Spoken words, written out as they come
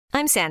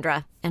I'm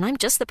Sandra, and I'm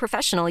just the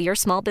professional your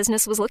small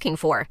business was looking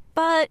for.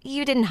 But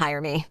you didn't hire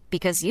me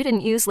because you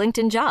didn't use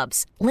LinkedIn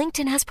Jobs.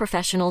 LinkedIn has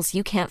professionals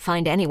you can't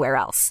find anywhere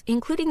else,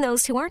 including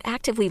those who aren't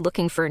actively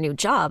looking for a new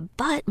job,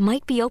 but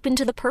might be open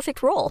to the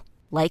perfect role,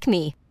 like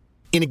me.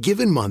 In a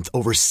given month,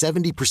 over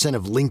 70%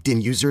 of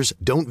LinkedIn users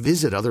don't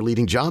visit other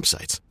leading job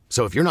sites.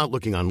 So if you're not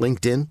looking on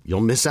LinkedIn,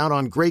 you'll miss out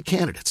on great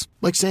candidates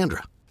like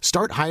Sandra.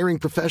 Start hiring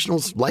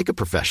professionals like a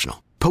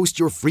professional. Post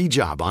your free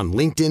job on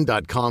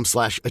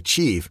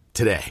linkedin.com/achieve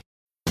today.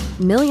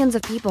 Millions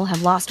of people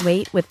have lost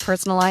weight with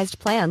personalized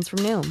plans from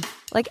Noom.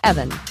 Like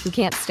Evan, who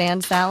can't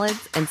stand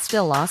salads and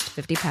still lost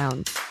 50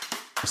 pounds.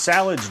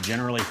 Salads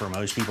generally for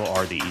most people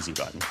are the easy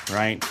button,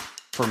 right?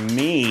 For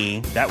me,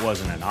 that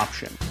wasn't an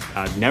option.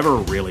 I never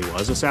really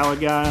was a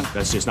salad guy.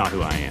 That's just not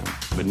who I am.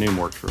 But Noom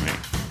worked for me.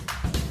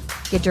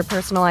 Get your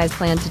personalized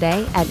plan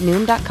today at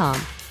Noom.com.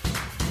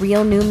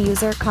 Real Noom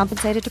user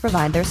compensated to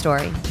provide their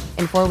story.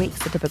 In 4 weeks,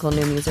 the typical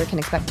Noom user can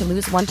expect to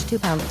lose 1 to 2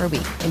 pounds per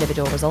week.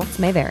 Individual results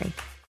may vary.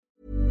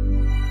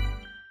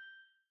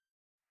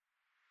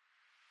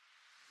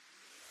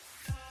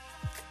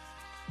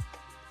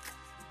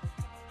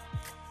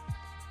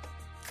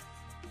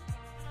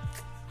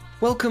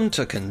 Welcome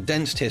to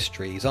Condensed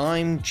Histories.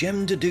 I'm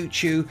Jem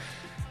Duducu,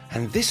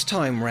 and this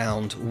time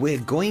round we're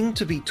going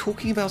to be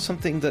talking about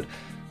something that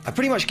I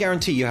pretty much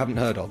guarantee you haven't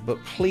heard of,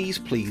 but please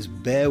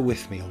bear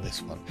with me on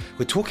this one.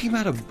 We're talking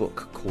about a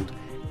book called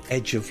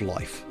Edge of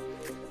Life.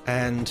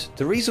 And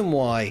the reason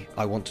why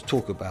I want to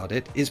talk about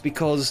it is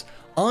because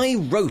I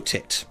wrote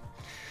it.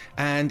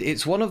 And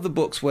it's one of the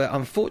books where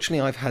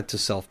unfortunately I've had to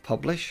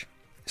self-publish.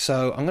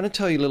 So I'm going to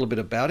tell you a little bit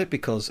about it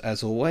because,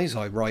 as always,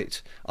 I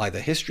write either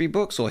history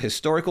books or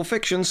historical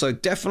fiction, so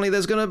definitely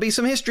there's going to be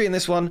some history in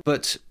this one,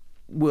 but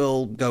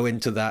we'll go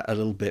into that a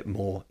little bit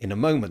more in a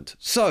moment.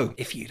 So,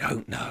 if you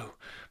don't know,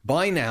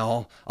 by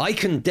now, I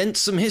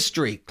condense some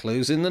history,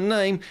 clues in the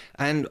name.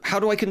 And how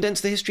do I condense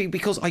the history?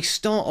 Because I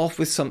start off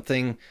with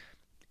something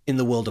in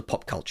the world of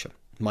pop culture.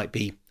 Might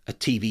be a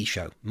TV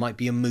show, might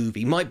be a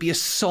movie, might be a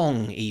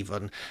song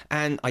even,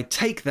 and I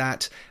take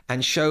that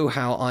and show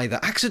how either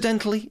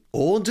accidentally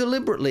or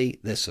deliberately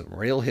there's some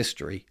real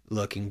history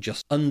lurking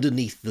just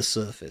underneath the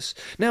surface.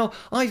 Now,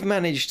 I've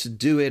managed to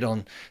do it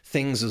on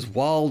things as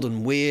wild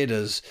and weird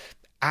as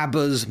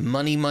ABBA's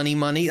Money, Money,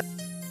 Money.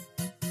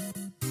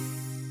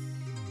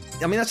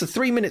 I mean, that's a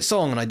 3-minute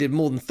song, and I did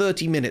more than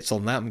 30 minutes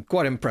on that. I'm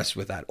quite impressed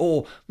with that.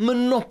 Or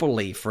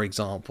Monopoly, for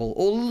example,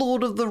 or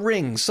Lord of the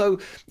Rings.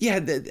 So, yeah,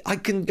 I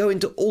can go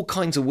into all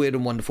kinds of weird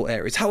and wonderful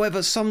areas.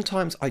 However,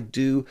 sometimes I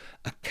do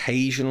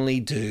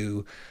occasionally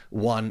do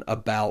one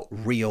about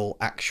real,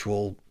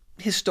 actual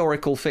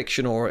historical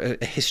fiction or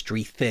a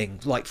history thing,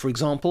 like, for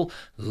example,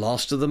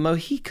 Last of the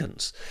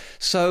Mohicans.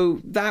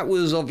 So that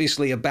was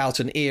obviously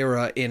about an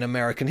era in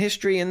American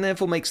history and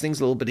therefore makes things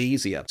a little bit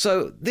easier.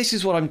 So this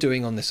is what I'm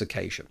doing on this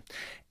occasion.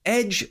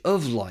 Edge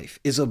of Life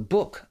is a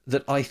book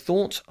that I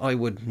thought I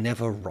would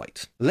never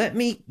write. Let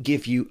me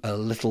give you a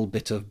little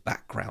bit of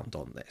background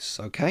on this,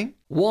 okay?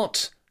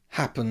 What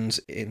happens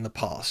in the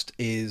past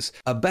is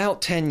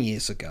about 10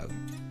 years ago,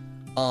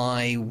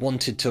 I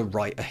wanted to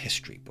write a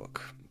history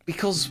book.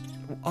 Because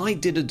I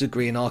did a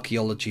degree in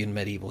archaeology and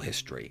medieval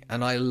history,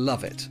 and I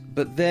love it.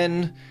 But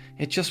then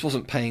it just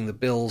wasn't paying the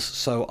bills,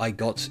 so I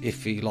got,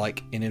 if you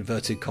like, in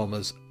inverted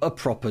commas, a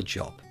proper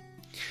job.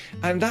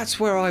 And that's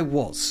where I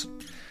was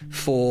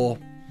for,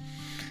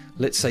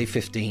 let's say,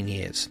 15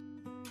 years.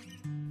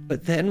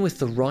 But then with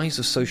the rise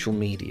of social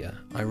media,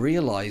 I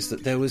realized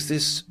that there was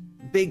this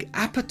big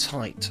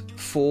appetite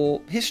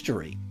for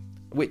history,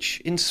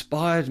 which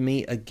inspired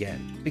me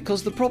again.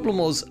 Because the problem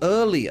was,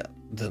 earlier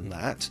than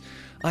that,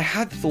 I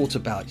had thought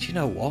about, you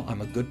know what,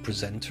 I'm a good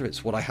presenter,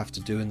 it's what I have to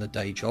do in the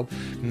day job.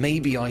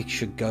 Maybe I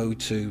should go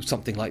to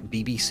something like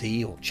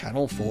BBC or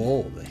Channel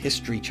 4 or the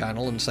History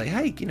Channel and say,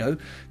 hey, you know,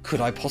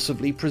 could I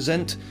possibly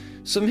present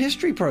some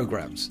history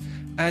programs?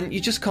 And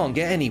you just can't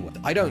get anywhere.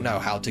 I don't know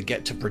how to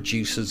get to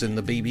producers in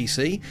the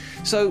BBC.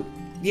 So,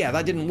 yeah,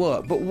 that didn't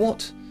work. But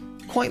what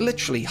quite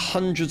literally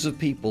hundreds of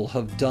people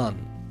have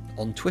done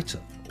on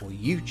Twitter or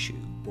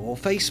YouTube or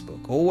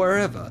Facebook or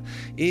wherever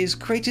is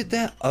created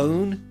their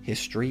own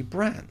history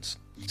brands.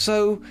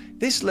 So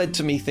this led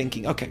to me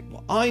thinking, okay,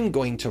 well, I'm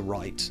going to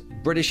write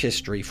British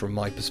history from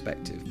my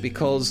perspective,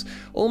 because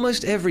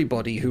almost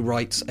everybody who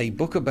writes a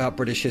book about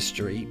British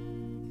history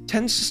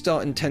tends to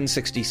start in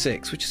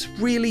 1066, which is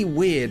really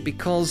weird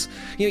because,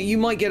 you know, you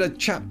might get a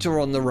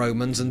chapter on the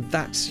Romans and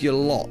that's your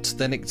lot.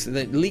 Then it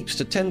leaps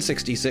to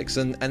 1066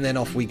 and then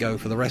off we go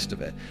for the rest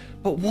of it.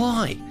 But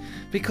why?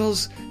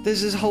 Because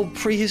there's this whole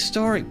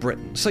prehistoric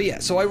Britain.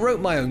 So I wrote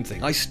my own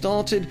thing. I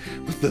started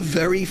with the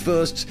very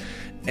first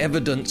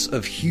evidence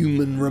of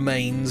human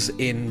remains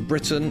in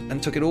Britain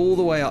and took it all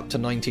the way up to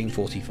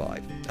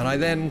 1945. And I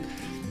then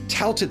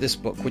touted this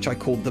book, which I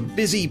called The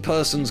Busy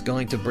Person's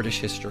Guide to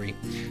British History.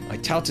 I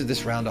touted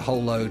this round a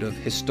whole load of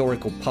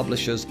historical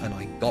publishers and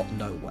I got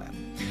nowhere.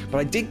 But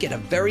I did get a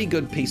very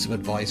good piece of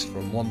advice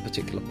from one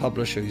particular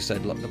publisher who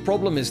said, look, the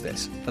problem is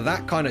this. For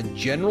that kind of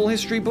general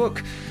history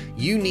book,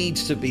 you need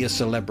to be a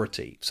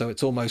celebrity. So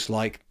it's almost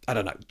like, I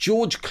don't know,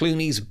 George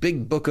Clooney's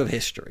Big Book of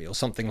History or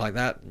something like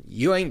that.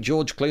 You ain't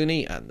George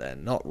Clooney, and they're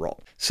not wrong.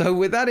 So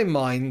with that in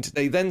mind,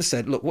 they then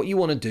said, look, what you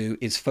want to do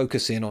is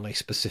focus in on a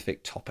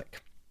specific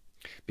topic.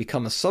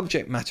 Become a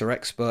subject matter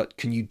expert.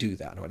 Can you do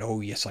that? And I went,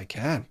 oh, yes, I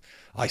can.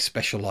 I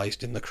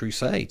specialized in the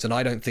Crusades, and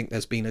I don't think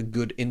there's been a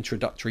good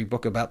introductory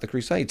book about the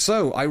Crusades.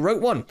 So I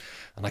wrote one,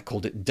 and I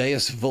called it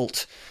Deus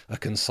Vult, A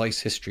Concise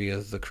History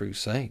of the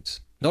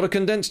Crusades. Not a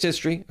condensed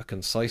history, a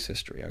concise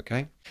history,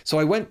 okay? So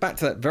I went back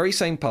to that very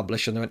same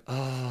publisher, and they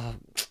went,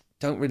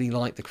 don't really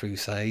like the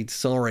Crusades.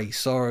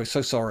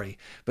 Sorry.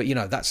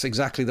 But, that's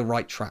exactly the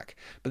right track.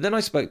 But then I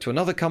spoke to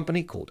another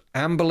company called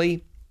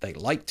Amberley. They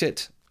liked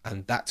it.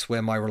 And that's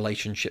where my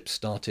relationship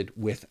started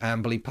with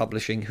Amberley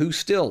Publishing, who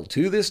still,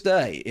 to this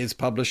day, is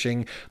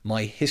publishing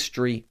my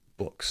history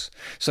books.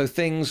 So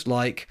things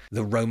like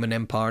The Roman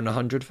Empire in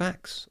 100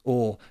 Facts,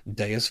 or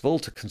Deus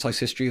Vult, A Concise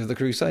History of the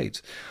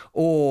Crusades,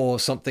 or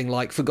something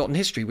like Forgotten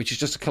History, which is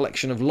just a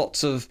collection of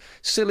lots of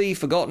silly,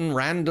 forgotten,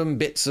 random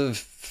bits of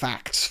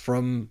facts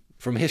from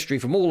history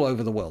from all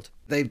over the world.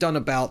 They've done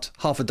about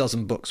half a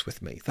dozen books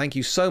with me. Thank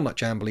you so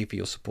much, Amberley, for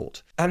your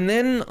support. And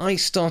then I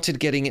started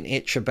getting an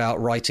itch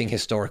about writing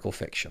historical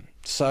fiction.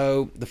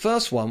 So the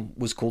first one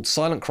was called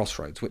Silent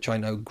Crossroads, which I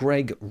know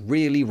Greg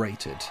really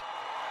rated.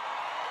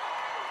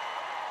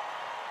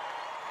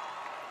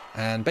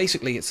 And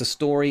basically it's a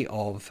story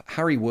of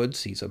Harry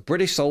Woods. He's a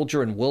British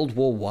soldier in World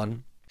War I,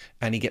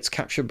 and he gets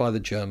captured by the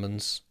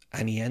Germans,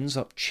 and he ends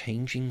up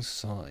changing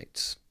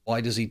sides. Why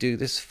does he do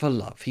this? For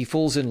love. He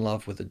falls in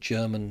love with a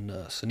German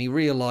nurse, and he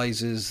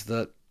realizes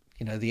that,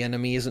 the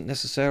enemy isn't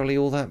necessarily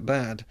all that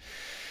bad.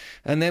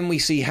 And then we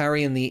see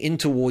Harry in the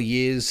interwar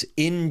years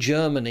in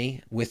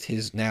Germany with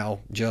his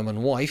now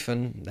German wife,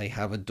 and they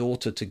have a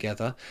daughter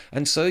together.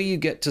 And so you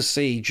get to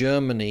see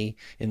Germany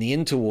in the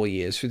interwar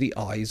years through the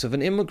eyes of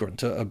an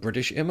immigrant, a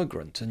British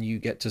immigrant. And you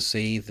get to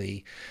see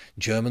the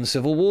German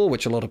Civil War,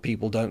 which a lot of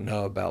people don't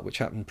know about, which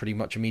happened pretty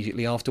much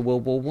immediately after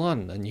World War I.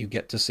 And you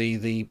get to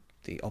see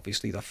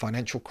obviously the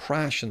financial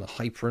crash and the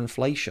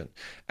hyperinflation,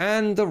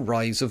 and the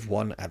rise of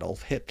one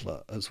Adolf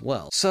Hitler as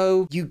well.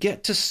 So you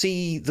get to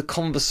see the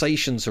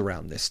conversations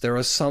around this. There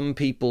are some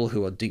people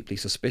who are deeply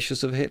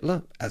suspicious of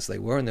Hitler, as they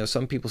were, and there are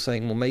some people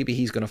saying, well, maybe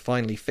he's going to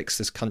finally fix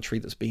this country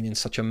that's been in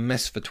such a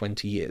mess for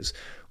 20 years,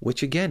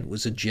 which again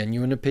was a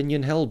genuine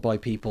opinion held by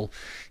people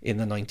in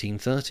the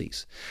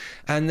 1930s.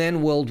 And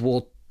then World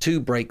War II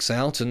breaks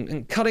out,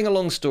 and cutting a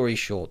long story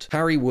short,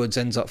 Harry Woods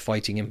ends up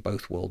fighting in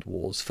both world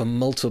wars for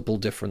multiple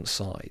different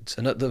sides.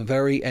 And at the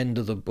very end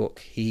of the book,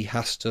 he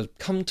has to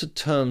come to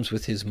terms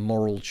with his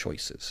moral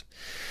choices.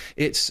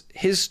 It's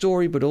his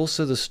story, but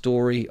also the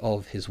story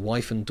of his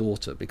wife and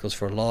daughter, because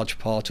for a large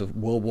part of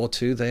World War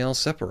II, they are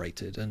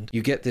separated. And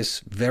you get this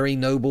very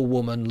noble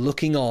woman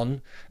looking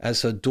on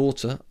as her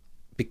daughter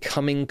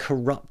becoming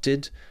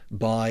corrupted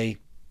by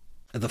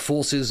the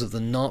forces of the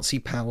Nazi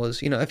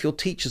powers. If your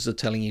teachers are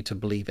telling you to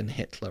believe in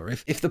Hitler,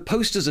 if the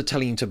posters are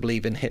telling you to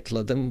believe in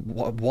Hitler, then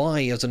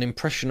why, as an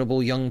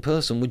impressionable young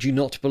person, would you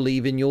not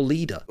believe in your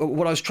leader?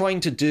 What I was trying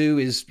to do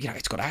is,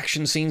 it's got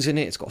action scenes in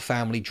it, it's got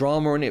family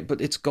drama in it, but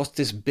it's got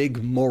this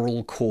big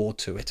moral core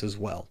to it as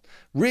well.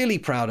 Really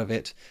proud of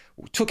it.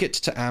 Took it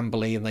to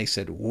Amberley, and they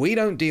said, we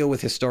don't deal with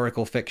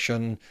historical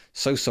fiction.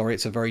 So sorry,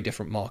 it's a very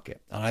different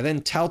market. And I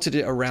then touted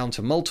it around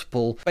to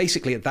multiple.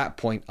 Basically, at that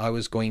point, I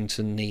was going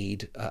to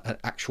need an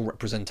actual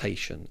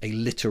representation, a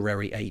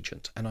literary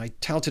agent. And I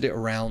touted it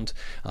around.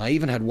 I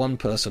even had one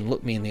person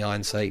look me in the eye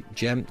and say,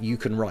 Jem, you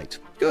can write.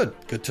 Good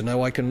to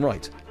know I can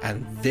write.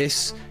 And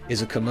this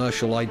is a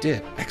commercial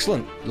idea.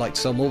 Excellent. Like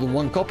to sell more than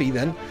one copy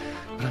then.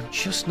 But I'm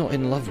just not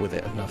in love with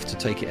it enough to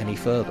take it any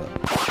further.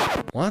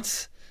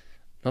 What?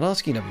 Not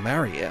asking you to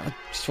marry it, I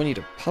just want you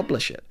to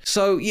publish it.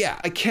 So yeah,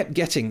 I kept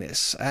getting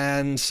this.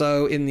 And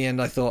so in the end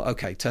I thought,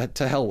 okay,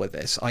 to hell with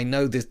this. I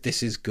know that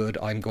this is good,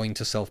 I'm going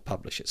to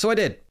self-publish it. So I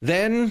did.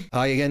 Then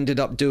I ended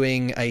up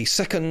doing a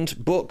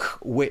second book,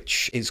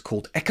 which is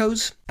called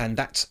Echoes. And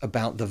that's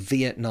about the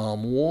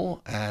Vietnam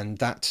War. And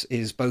that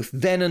is both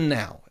then and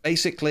now.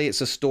 Basically,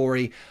 it's a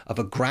story of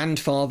a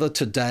grandfather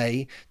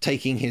today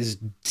taking his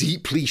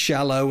deeply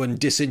shallow and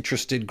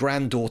disinterested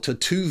granddaughter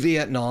to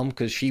Vietnam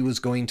because she was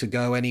going to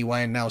go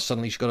anyway, and now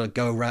suddenly she's got to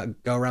go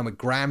around with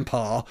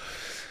grandpa.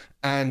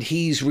 And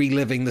he's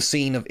reliving the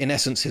scene of, in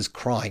essence, his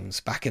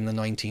crimes back in the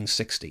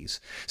 1960s.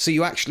 So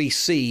you actually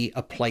see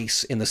a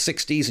place in the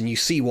 60s, and you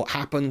see what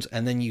happened,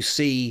 and then you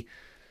see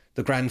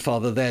the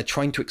grandfather there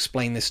trying to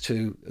explain this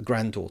to a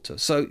granddaughter.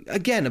 So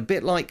again, a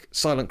bit like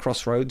Silent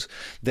Crossroads,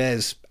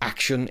 there's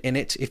action in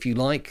it, if you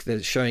like.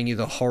 There's showing you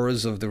the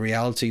horrors of the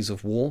realities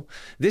of war.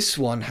 This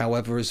one,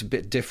 however, is a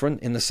bit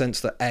different in the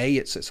sense that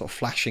it's sort of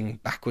flashing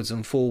backwards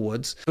and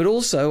forwards. But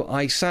also,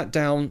 I sat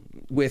down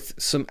with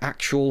some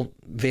actual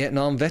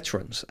Vietnam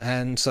veterans.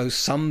 And so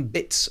some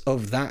bits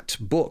of that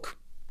book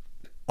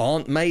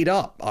aren't made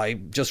up. I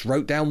just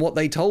wrote down what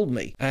they told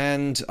me.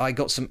 And I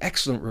got some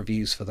excellent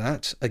reviews for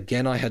that.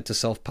 Again, I had to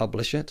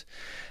self-publish it.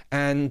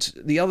 And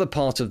the other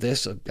part of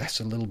this, that's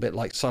a little bit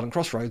like Silent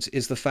Crossroads,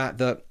 is the fact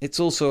that it's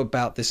also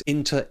about this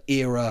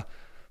inter-era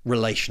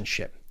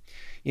relationship.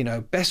 You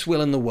know, best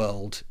will in the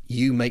world,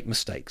 you make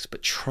mistakes,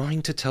 but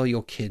trying to tell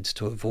your kids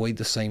to avoid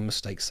the same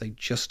mistakes, they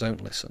just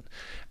don't listen.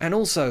 And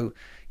also,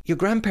 your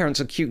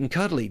grandparents are cute and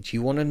cuddly. Do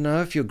you want to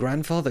know if your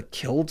grandfather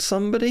killed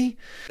somebody?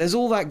 There's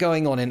all that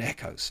going on in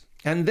Echoes.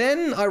 And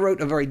then I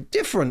wrote a very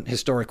different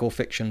historical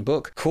fiction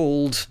book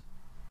called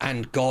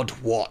And God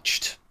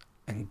Watched.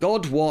 And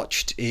God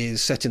Watched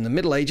is set in the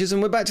Middle Ages,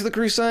 and we're back to the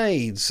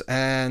Crusades.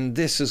 And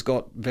this has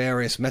got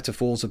various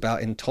metaphors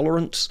about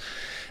intolerance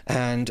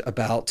and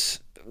about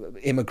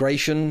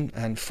immigration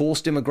and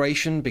forced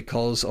immigration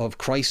because of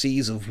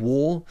crises of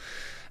war.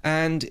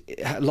 And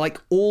like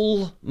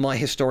all my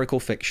historical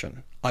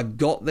fiction, I've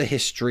got the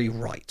history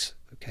right.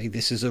 Okay,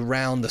 this is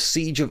around the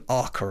Siege of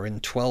Acre in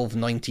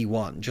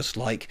 1291, just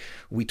like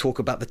we talk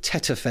about the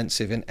Tet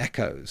Offensive in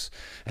Echoes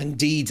and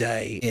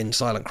D-Day in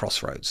Silent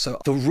Crossroads. So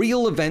the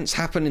real events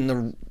happen in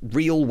the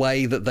real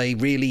way that they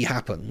really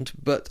happened,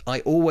 but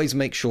I always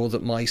make sure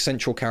that my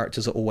central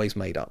characters are always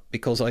made up,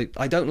 because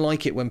I don't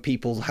like it when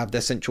people have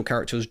their central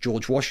character as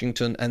George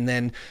Washington and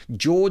then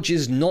George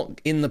is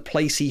not in the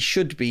place he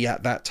should be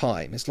at that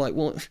time. It's like,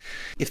 well,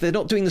 if they're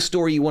not doing the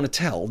story you want to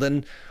tell,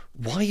 then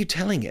why are you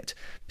telling it?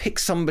 Pick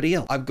somebody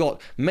else. I've got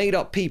made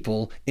up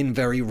people in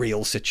very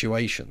real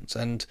situations.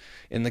 And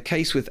in the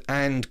case with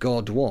And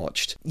God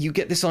Watched, you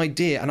get this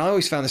idea, and I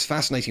always found this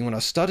fascinating when I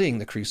was studying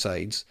the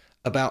Crusades,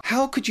 about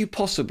how could you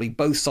possibly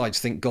both sides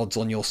think God's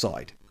on your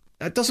side?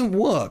 That doesn't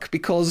work,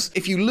 because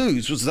if you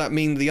lose, does that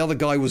mean the other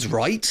guy was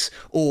right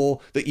or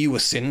that you were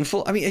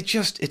sinful? I mean,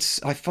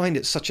 I find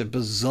it such a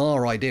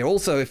bizarre idea.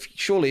 Also,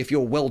 surely if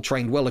you're well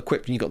trained, well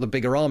equipped, and you've got the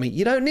bigger army,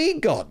 you don't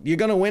need God. You're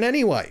going to win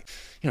anyway.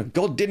 You know,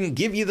 God didn't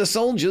give you the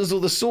soldiers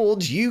or the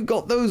swords. You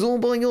got those all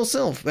by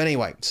yourself.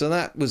 Anyway, so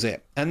that was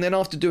it. And then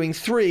after doing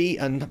 3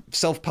 and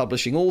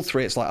self-publishing all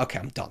 3, it's like, okay,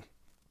 I'm done.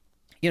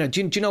 You know,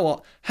 do you know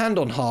what? Hand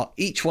on heart,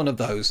 each one of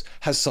those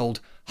has sold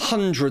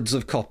hundreds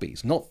of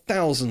copies, not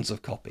thousands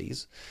of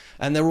copies.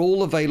 And they're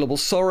all available.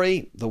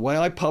 Sorry, the way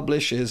I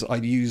publish is I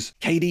use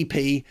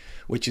KDP,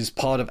 which is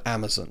part of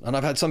Amazon. And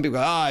I've had some people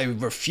go, I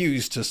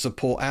refuse to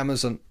support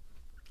Amazon.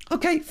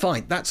 Okay,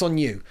 fine, that's on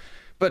you.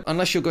 But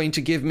unless you're going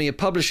to give me a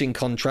publishing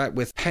contract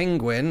with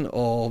Penguin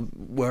or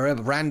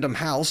wherever, Random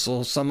House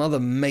or some other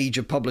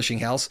major publishing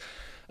house,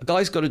 a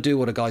guy's got to do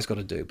what a guy's got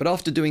to do. But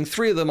after doing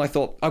 3 of them, I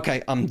thought,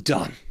 okay, I'm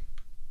done.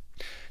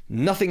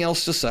 Nothing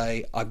else to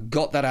say. I've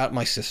got that out of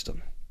my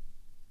system.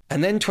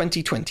 And then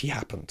 2020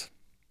 happened.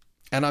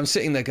 And I'm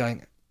sitting there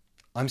going,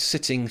 I'm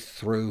sitting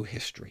through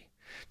history.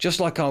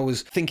 Just like I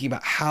was thinking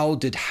about how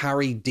did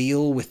Harry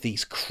deal with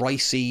these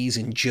crises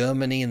in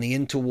Germany in the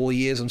interwar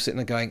years, I'm sitting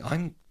there going,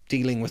 I'm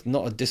dealing with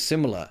not a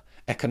dissimilar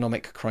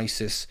economic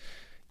crisis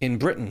in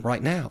Britain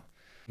right now.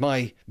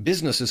 My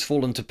business has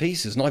fallen to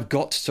pieces and I've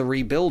got to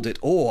rebuild it,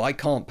 or I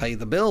can't pay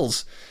the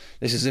bills.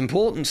 This is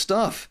important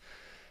stuff.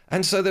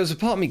 And so there's a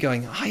part of me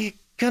going, I'm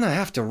going to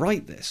have to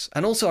write this.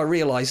 And also I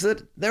realized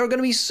that there are going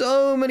to be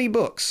so many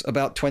books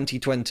about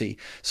 2020,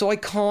 so I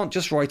can't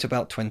just write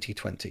about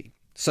 2020.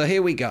 So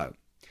here we go.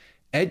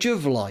 Edge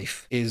of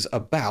Life is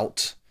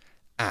about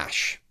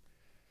Ash.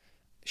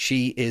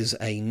 She is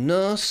a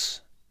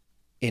nurse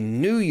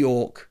in New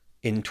York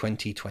in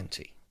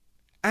 2020.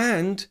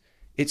 And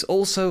it's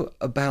also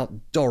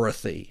about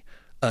Dorothy,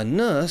 a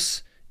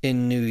nurse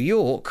in New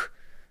York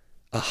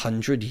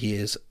 100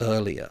 years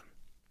earlier.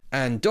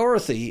 And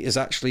Dorothy is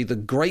actually the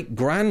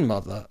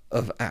great-grandmother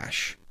of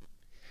Ash.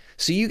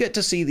 So you get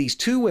to see these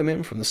 2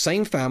 women from the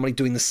same family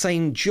doing the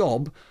same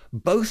job,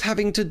 both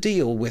having to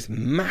deal with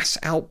mass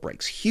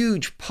outbreaks,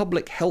 huge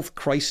public health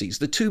crises,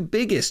 the 2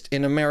 biggest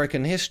in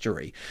American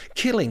history,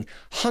 killing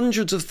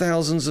hundreds of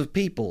thousands of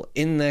people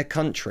in their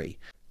country,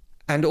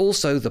 and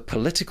also the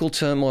political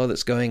turmoil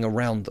that's going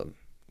around them.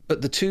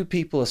 But the 2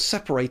 people are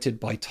separated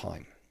by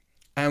time.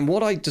 And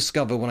what I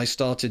discovered when I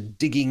started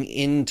digging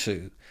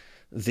into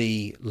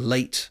the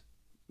late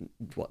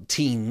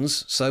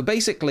teens, so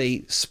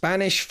basically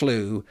Spanish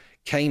flu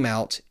came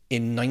out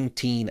in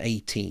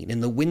 1918, in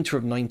the winter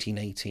of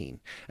 1918,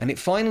 and it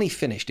finally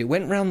finished. It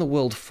went around the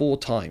world 4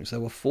 times. There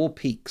were 4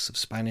 peaks of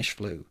Spanish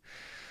flu,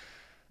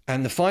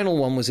 and the final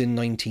one was in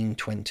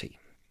 1920.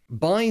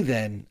 By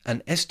then,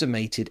 an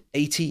estimated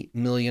 80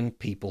 million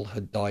people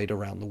had died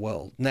around the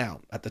world.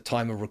 Now, at the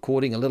time of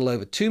recording, a little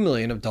over 2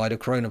 million have died of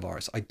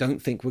coronavirus. I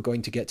don't think we're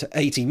going to get to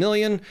 80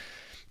 million.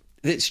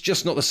 It's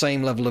just not the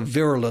same level of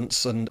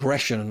virulence and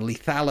aggression and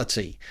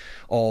lethality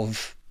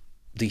of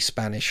the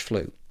Spanish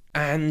flu.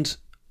 And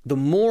the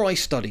more I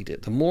studied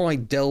it, the more I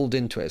delved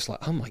into it, it's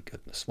like, oh my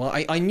goodness. Well,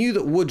 I knew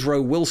that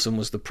Woodrow Wilson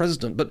was the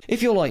president, but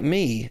if you're like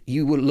me,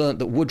 you would learn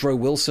that Woodrow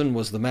Wilson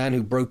was the man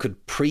who brokered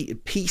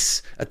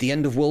peace at the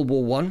end of World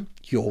War I.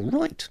 You're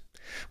right.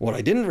 What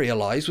I didn't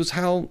realize was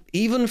how,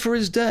 even for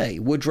his day,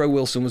 Woodrow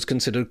Wilson was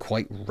considered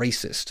quite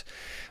racist.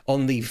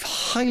 on the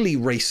highly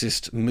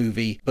racist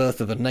movie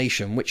Birth of a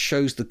Nation, which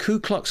shows the Ku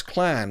Klux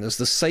Klan as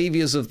the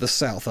saviors of the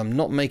South. I'm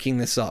not making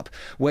this up.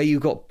 Where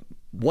you've got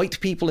white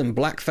people in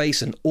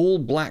blackface and all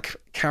black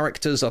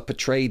characters are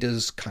portrayed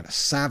as kind of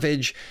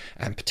savage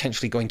and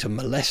potentially going to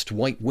molest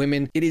white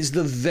women. It is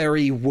the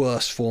very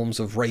worst forms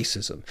of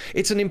racism.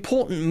 It's an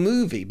important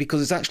movie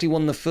because it's actually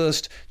one of the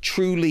first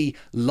truly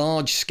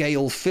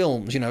large-scale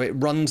films. You know, it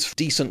runs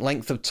decent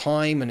length of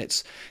time and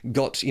it's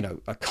got, you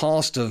know, a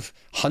cast of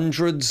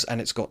hundreds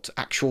and it's got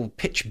actual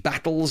pitch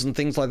battles and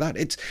things like that.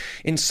 It's,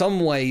 in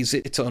some ways,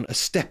 it's on a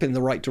step in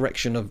the right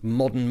direction of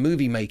modern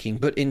movie making,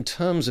 but in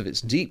terms of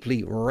its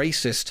deeply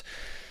racist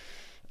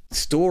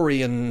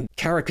story and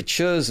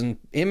caricatures and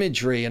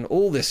imagery and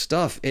all this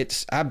stuff,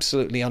 it's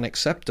absolutely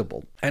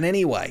unacceptable. And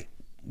anyway,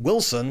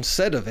 Wilson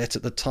said of it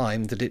at the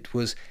time that it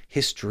was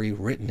history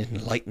written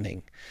in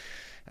lightning,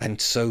 and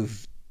so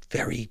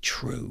very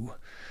true.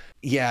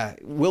 Yeah,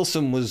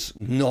 Wilson was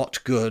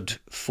not good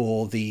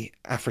for the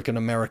African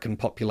American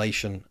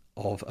population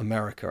of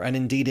America, and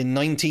indeed in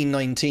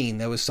 1919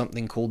 there was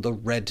something called the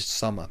Red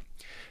Summer.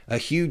 A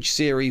huge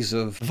series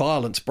of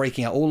violence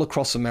breaking out all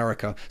across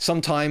America,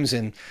 sometimes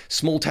in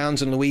small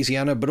towns in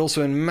Louisiana, but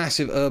also in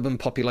massive urban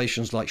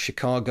populations like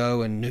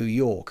Chicago and New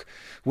York,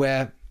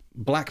 where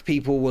black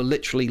people were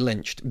literally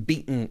lynched,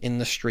 beaten in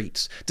the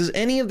streets. Does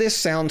any of this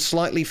sound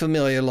slightly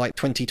familiar like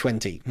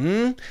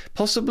 2020?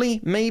 Possibly?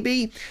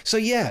 Maybe? So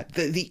yeah,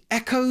 the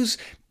echoes,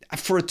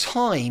 for a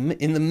time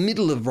in the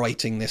middle of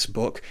writing this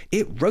book,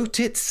 it wrote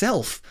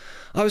itself.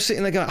 I was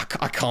sitting there going,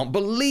 I can't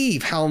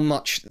believe how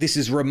much this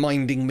is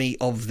reminding me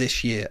of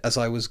this year as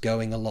I was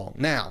going along.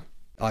 Now,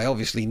 I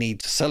obviously need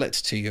to sell it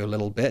to you a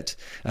little bit,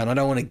 and I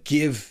don't want to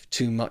give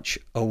too much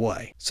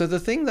away. So the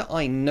thing that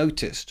I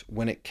noticed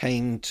when it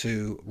came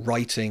to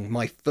writing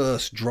my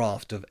first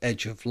draft of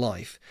Edge of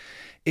Life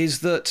is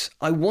that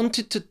I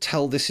wanted to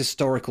tell this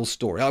historical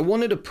story. I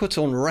wanted to put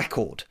on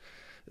record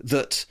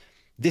that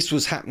this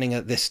was happening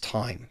at this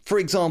time. For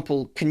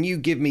example, can you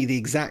give me the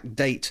exact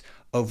date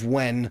of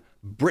when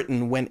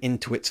Britain went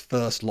into its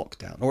first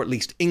lockdown, or at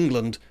least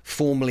England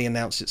formally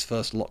announced its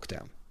first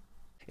lockdown?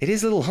 It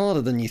is a little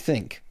harder than you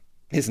think,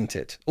 isn't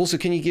it? Also,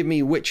 can you give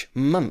me which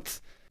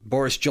month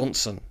Boris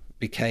Johnson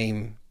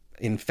became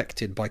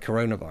infected by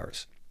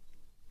coronavirus?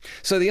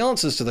 So the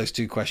answers to those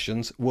two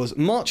questions was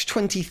March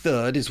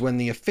 23rd is when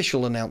the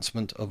official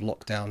announcement of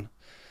lockdown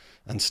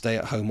and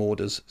stay-at-home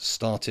orders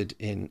started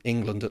in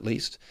England at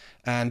least,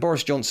 and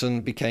Boris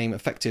Johnson became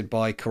affected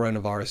by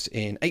coronavirus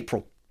in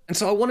April. And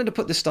so I wanted to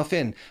put this stuff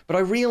in, but I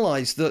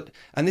realized that,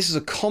 and this is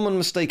a common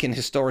mistake in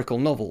historical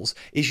novels,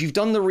 is you've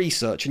done the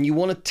research and you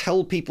want to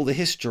tell people the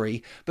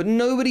history, but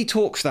nobody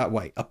talks that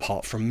way,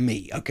 apart from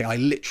me. Okay, I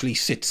literally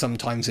sit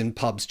sometimes in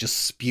pubs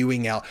just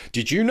spewing out,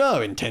 did you know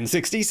in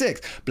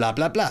 1066, blah,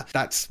 blah, blah.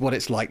 That's what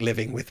it's like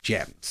living with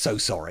Jem. So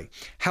sorry.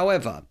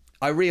 However,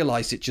 I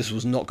realized it just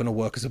was not going to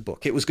work as a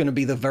book. It was going to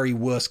be the very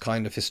worst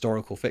kind of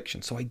historical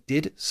fiction. So I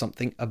did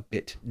something a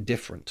bit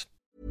different.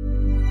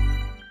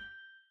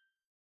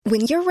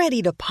 When you're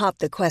ready to pop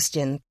the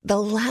question, the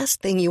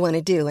last thing you want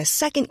to do is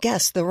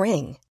second-guess the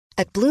ring.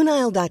 At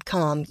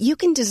BlueNile.com, you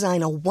can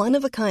design a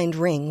one-of-a-kind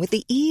ring with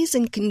the ease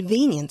and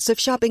convenience of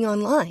shopping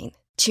online.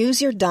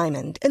 Choose your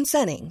diamond and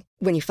setting.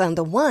 When you find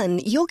the one,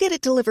 you'll get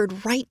it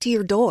delivered right to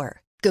your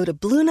door. Go to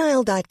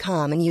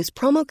BlueNile.com and use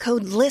promo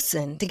code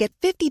LISTEN to get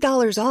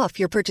 $50 off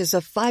your purchase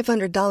of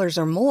 $500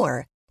 or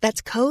more.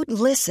 That's code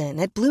LISTEN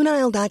at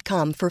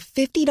BlueNile.com for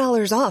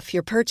 $50 off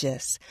your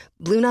purchase.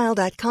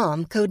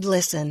 BlueNile.com, code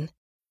LISTEN.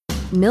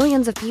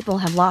 Millions of people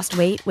have lost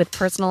weight with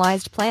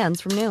personalized plans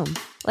from Noom.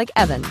 Like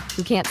Evan,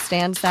 who can't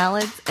stand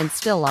salads and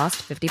still lost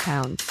 50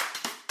 pounds.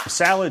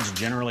 Salads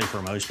generally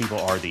for most people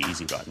are the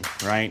easy button,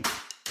 right?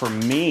 For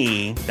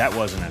me, that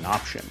wasn't an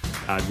option.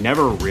 I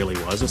never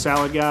really was a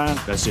salad guy.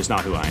 That's just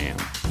not who I am.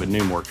 But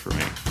Noom worked for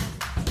me.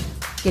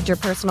 Get your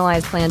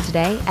personalized plan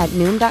today at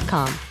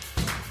Noom.com.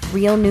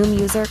 Real Noom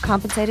user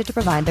compensated to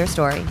provide their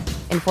story.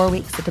 In 4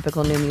 weeks, the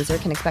typical Noom user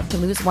can expect to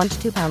lose 1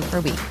 to 2 pounds per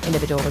week.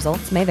 Individual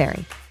results may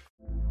vary.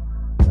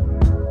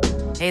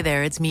 Hey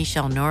there, it's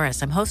Michelle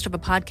Norris. I'm host of a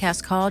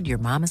podcast called Your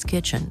Mama's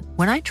Kitchen.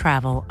 When I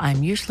travel,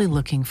 I'm usually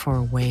looking for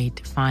a way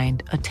to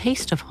find a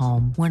taste of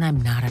home when I'm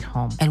not at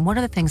home. And one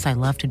of the things I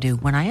love to do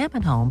when I am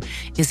at home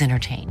is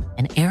entertain.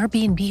 And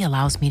Airbnb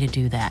allows me to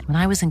do that. When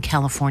I was in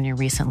California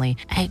recently,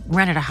 I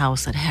rented a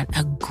house that had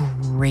a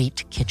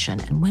great kitchen.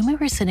 And when we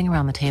were sitting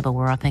around the table,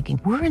 we're all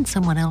thinking, we're in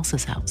someone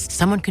else's house.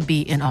 Someone could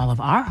be in all of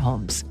our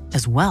homes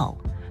as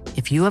well.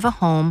 If you have a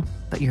home,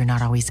 but you're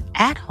not always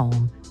at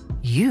home,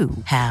 you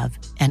have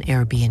an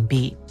Airbnb.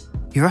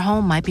 Your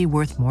home might be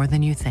worth more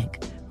than you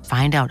think.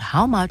 Find out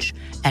how much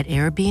at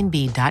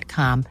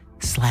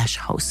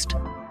airbnb.com/host.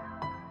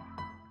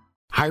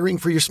 Hiring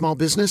for your small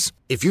business?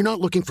 If you're not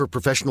looking for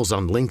professionals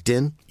on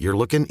LinkedIn, you're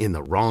looking in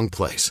the wrong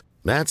place.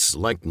 That's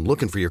like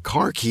looking for your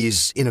car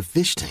keys in a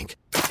fish tank.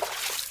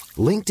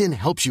 LinkedIn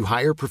helps you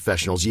hire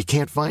professionals you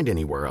can't find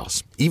anywhere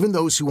else, even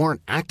those who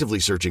aren't actively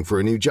searching for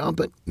a new job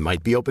but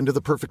might be open to the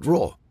perfect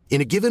role. In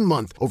a given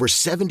month, over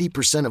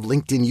 70% of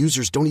LinkedIn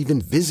users don't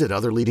even visit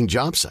other leading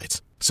job sites.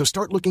 So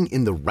start looking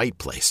in the right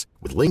place.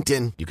 With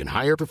LinkedIn, you can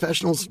hire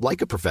professionals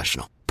like a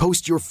professional.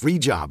 Post your free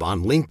job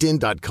on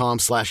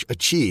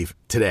linkedin.com/achieve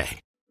today.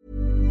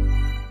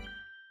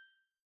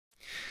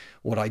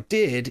 What I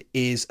did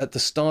is at the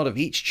start of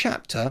each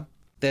chapter,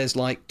 there's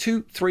like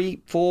 2,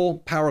 3, 4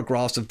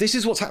 paragraphs of this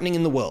is what's happening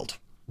in the world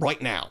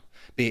right now,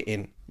 be it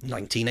in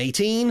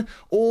 1918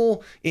 or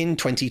in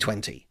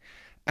 2020.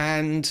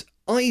 And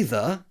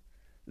either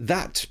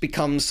that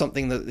becomes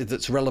something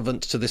that's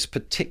relevant to this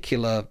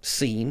particular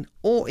scene,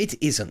 or it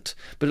isn't.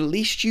 But at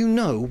least you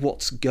know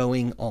what's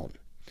going on.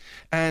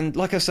 And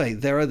like I say,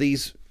 there are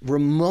these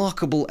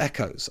remarkable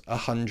echoes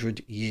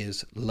 100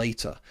 years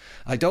later.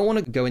 I don't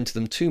want to go into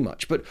them too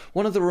much, but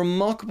one of the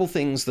remarkable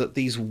things that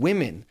these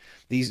women,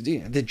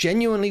 there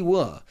genuinely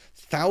were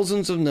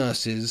thousands of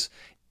nurses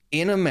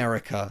in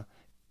America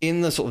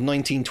in the sort of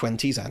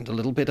 1920s and a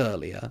little bit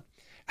earlier.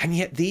 And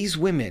yet these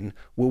women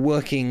were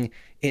working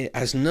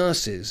as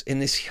nurses in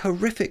this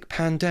horrific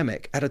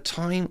pandemic at a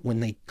time when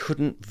they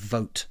couldn't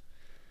vote.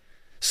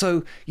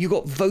 So you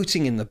got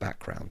voting in the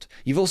background.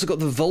 You've also got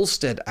the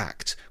Volstead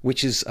Act,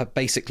 which is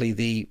basically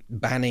the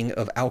banning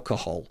of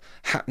alcohol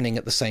happening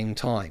at the same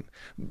time.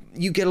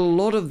 You get a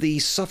lot of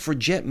these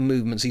suffragette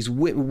movements, these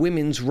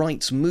women's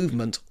rights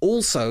movement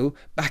also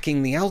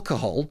backing the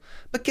alcohol.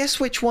 But guess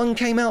which one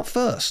came out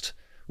first?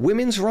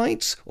 Women's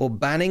rights or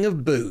banning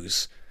of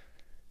booze?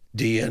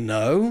 Do you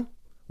know?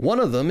 One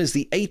of them is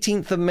the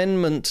 18th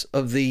Amendment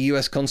of the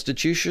US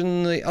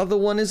Constitution. The other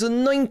one is a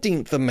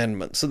 19th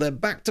Amendment. So they're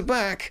back to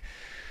back.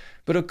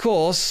 But of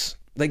course,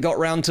 they got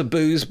round to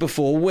booze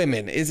before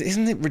women.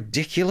 Isn't it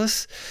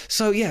ridiculous?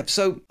 So yeah,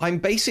 so I'm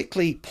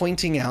basically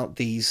pointing out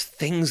these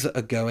things that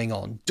are going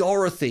on.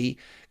 Dorothy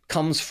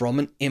comes from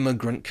an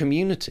immigrant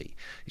community.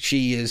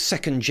 She is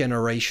second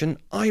generation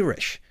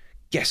Irish.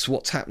 Guess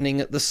what's happening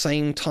at the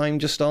same time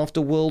just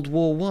after World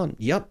War I?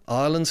 Yep,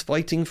 Ireland's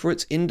fighting for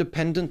its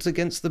independence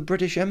against the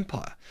British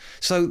Empire.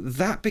 So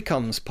that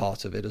becomes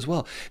part of it as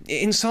well.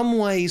 In some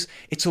ways,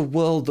 it's a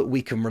world that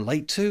we can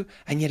relate to,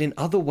 and yet in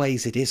other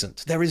ways it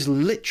isn't. There is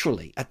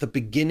literally, at the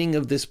beginning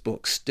of this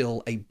book,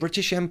 still a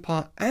British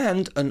Empire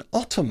and an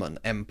Ottoman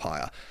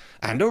Empire.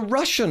 And a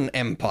Russian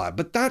Empire,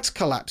 but that's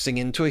collapsing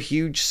into a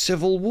huge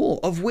civil war,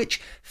 of which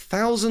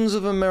thousands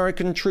of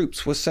American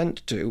troops were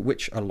sent to,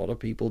 which a lot of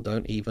people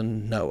don't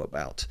even know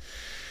about.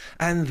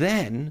 And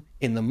then,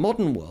 in the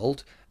modern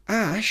world,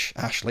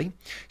 Ashley,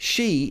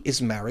 she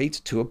is married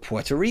to a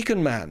Puerto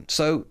Rican man.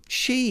 So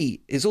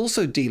she is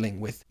also dealing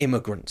with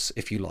immigrants,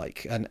 if you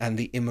like, and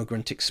the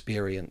immigrant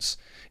experience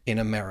in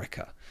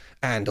America.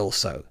 And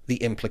also the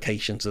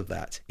implications of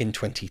that in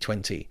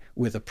 2020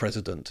 with a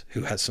president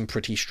who has some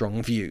pretty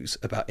strong views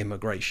about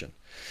immigration.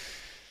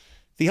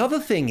 The other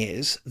thing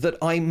is that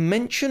I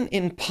mention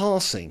in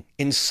passing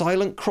in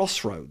Silent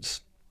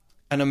Crossroads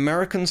an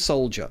American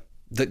soldier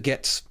that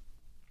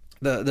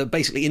that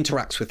basically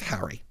interacts with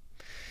Harry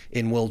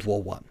in World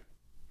War I.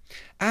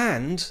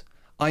 And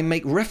I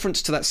make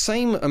reference to that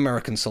same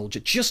American soldier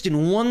just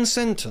in one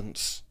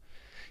sentence.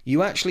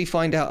 You actually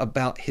find out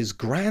about his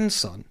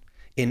grandson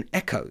in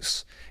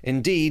Echoes.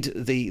 Indeed,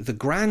 the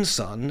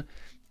grandson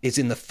is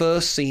in the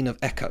first scene of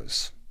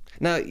Echoes.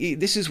 Now,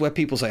 this is where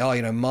people say,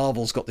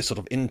 Marvel's got this sort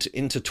of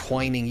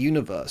intertwining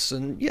universe.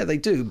 And yeah, they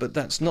do, but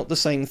that's not the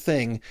same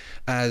thing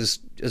as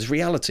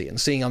reality.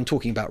 And seeing I'm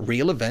talking about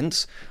real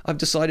events, I've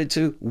decided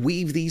to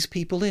weave these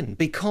people in.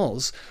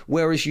 Because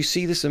whereas you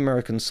see this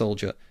American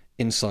soldier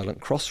in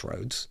Silent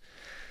Crossroads,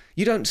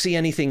 you don't see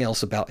anything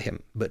else about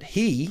him. But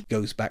he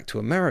goes back to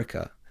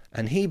America,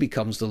 and he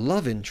becomes the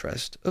love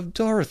interest of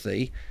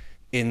Dorothy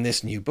in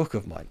this new book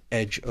of mine,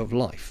 Edge of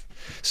Life.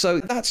 So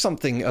that's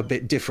something a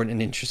bit different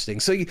and interesting.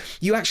 So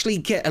you actually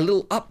get a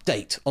little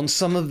update on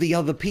some of the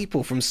other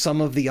people from some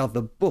of the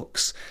other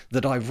books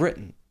that I've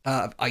written.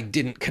 I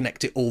didn't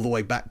connect it all the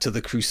way back to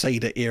the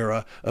Crusader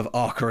era of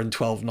Arca and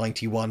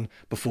 1291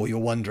 before you're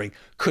wondering.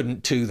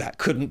 Couldn't do that,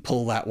 couldn't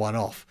pull that one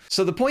off.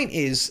 So the point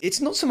is, it's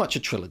not so much a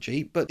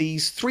trilogy, but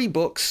these 3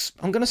 books,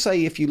 I'm going to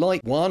say if you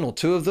like 1 or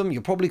 2 of them,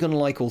 you're probably going to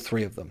like all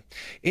 3 of them.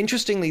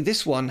 Interestingly,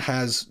 this one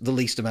has the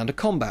least amount of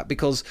combat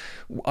because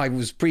I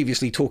was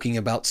previously talking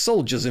about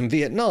soldiers in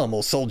Vietnam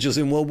or soldiers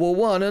in World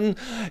War I, and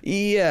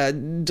yeah,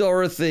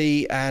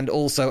 Dorothy and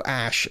also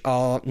Ash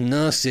are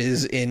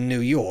nurses in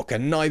New York,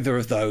 and neither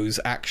of those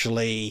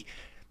actually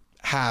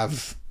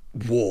have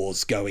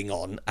wars going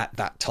on at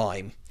that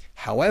time.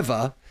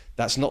 However,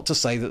 that's not to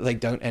say that they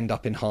don't end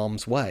up in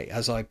harm's way.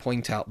 As I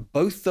point out,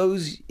 both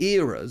those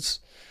eras,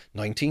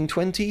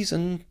 1920s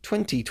and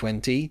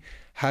 2020,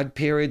 had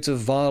periods of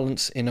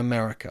violence in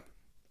America.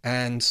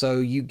 And so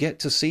you get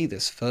to see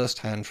this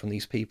firsthand from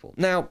these people.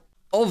 Now,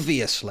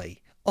 obviously,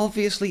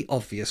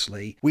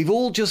 we've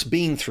all just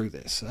been through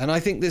this. And I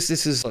think this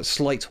is a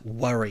slight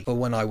worry for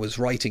when I was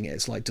writing it.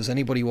 It's like, does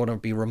anybody want to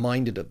be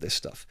reminded of this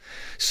stuff?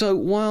 So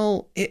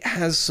while it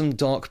has some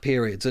dark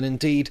periods, and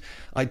indeed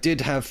I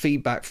did have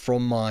feedback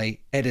from my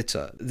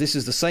editor. This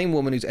is the same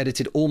woman who's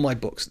edited all my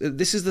books.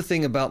 This is the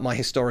thing about my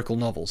historical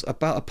novels.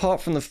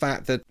 Apart from the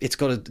fact that it's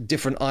got a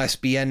different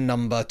ISBN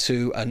number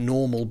to a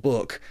normal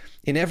book,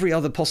 in every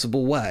other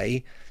possible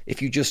way,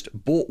 if you just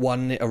bought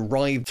one, it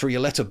arrived through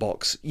your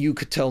letterbox, you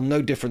could tell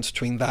no difference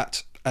between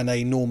that and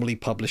a normally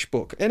published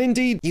book. And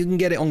indeed, you can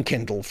get it on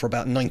Kindle for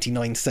about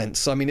 99 cents.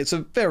 So, I mean, it's a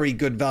very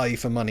good value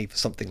for money for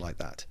something like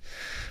that.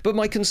 But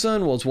my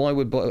concern was, why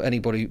would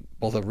anybody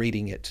bother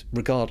reading it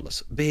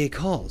regardless?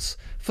 Because,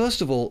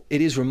 first of all, it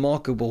is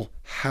remarkable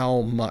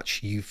how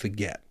much you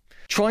forget.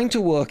 Trying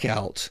to work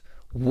out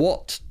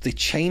what the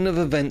chain of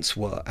events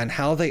were and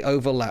how they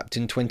overlapped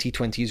in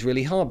 2020 is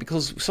really hard,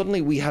 because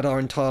suddenly we had our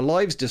entire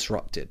lives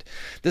disrupted.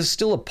 There's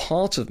still a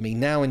part of me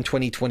now in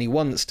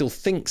 2021 that still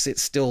thinks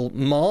it's still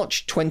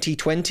March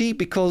 2020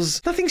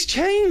 because nothing's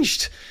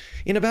changed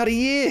in about a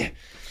year.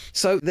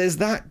 So there's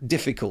that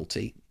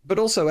difficulty. But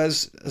also,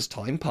 as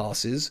time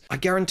passes, I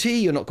guarantee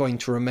you're not going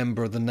to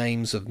remember the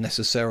names of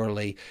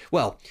necessarily...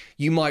 Well,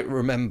 you might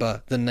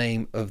remember the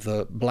name of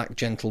the black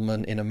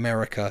gentleman in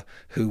America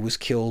who was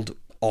killed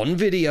on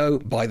video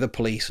by the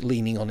police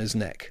leaning on his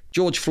neck.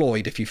 George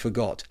Floyd, if you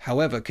forgot.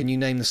 However, can you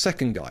name the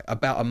second guy?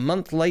 About a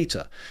month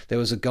later, there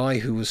was a guy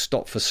who was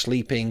stopped for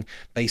sleeping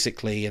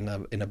basically in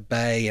a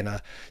bay, in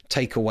a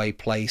takeaway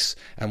place,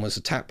 and was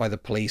attacked by the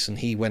police, and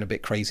he went a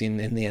bit crazy, and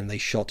in the end they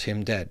shot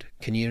him dead.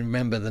 Can you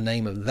remember the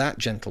name of that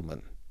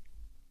gentleman?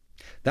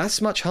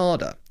 That's much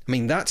harder. I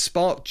mean, that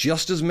sparked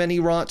just as many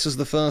riots as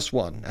the first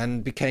one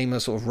and became a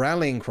sort of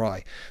rallying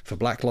cry for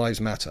Black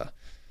Lives Matter.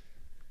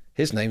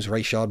 His name's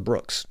Rayshard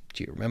Brooks.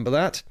 Do you remember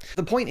that?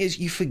 The point is,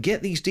 you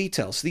forget these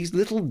details. These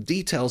little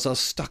details are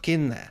stuck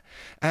in there.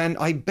 And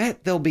I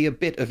bet there'll be a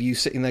bit of you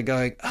sitting there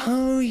going,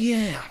 oh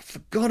yeah, I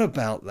forgot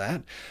about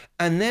that.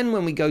 And then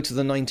when we go to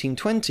the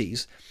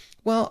 1920s,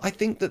 well, I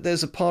think that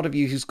there's a part of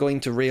you who's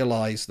going to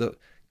realize that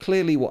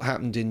clearly what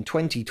happened in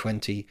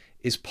 2020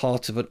 is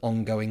part of an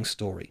ongoing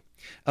story.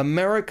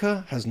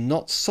 America has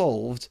not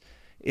solved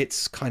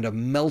its kind of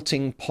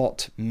melting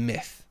pot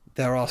myth.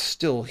 There are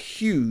still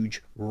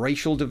huge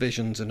racial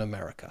divisions in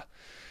America.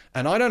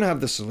 And I don't have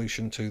the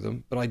solution to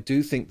them, but I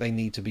do think they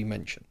need to be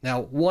mentioned.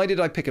 Now, why did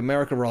I pick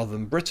America rather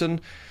than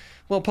Britain?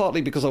 Well,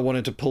 partly because I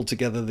wanted to pull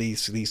together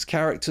these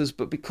characters,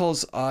 but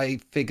because I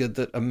figured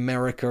that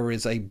America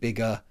is a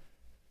bigger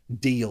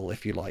deal,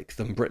 if you like,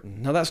 than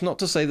Britain. Now, that's not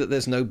to say that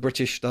there's no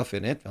British stuff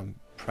in it. I'm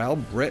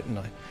proud Brit, and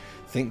I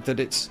think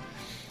that it's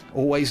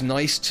always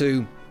nice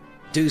to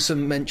do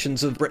some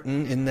mentions of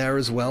Britain in there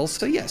as well.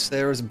 So yes,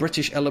 there is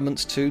British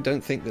elements too.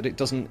 Don't think that it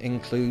doesn't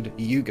include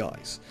you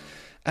guys.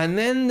 And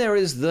then there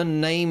is the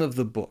name of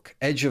the book,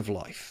 Edge of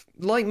Life.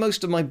 Like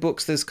most of my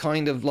books, there's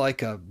kind of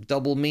like a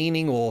double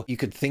meaning, or you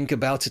could think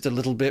about it a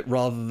little bit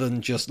rather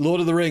than just Lord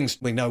of the Rings.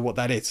 We know what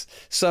that is.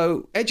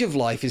 So Edge of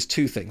Life is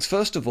two things.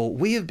 First of all,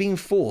 we have been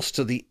forced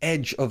to the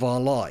edge of our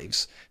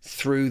lives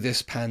through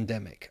this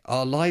pandemic.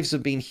 Our lives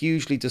have been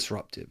hugely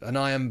disruptive, and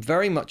I am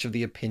very much of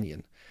the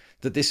opinion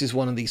that this is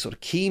one of these sort of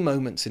key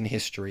moments in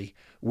history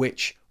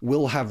which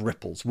will have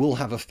ripples, will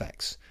have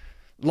effects.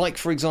 Like,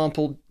 for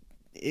example,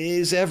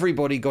 is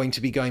everybody going to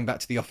be going back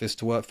to the office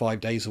to work 5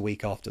 days a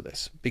week after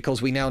this?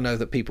 Because we now know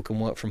that people can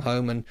work from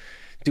home, and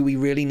do we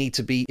really need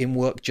to be in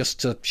work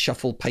just to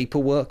shuffle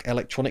paperwork,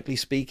 electronically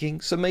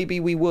speaking? So maybe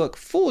we work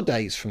 4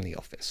 days from the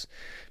office.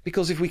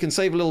 Because if we can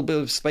save a little bit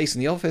of space in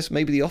the office,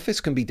 maybe the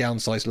office can be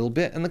downsized a little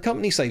bit, and the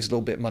company saves a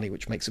little bit of money,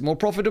 which makes it more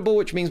profitable,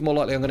 which means more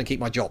likely I'm going to keep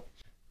my job.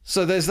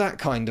 So there's that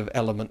kind of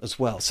element as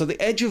well. So the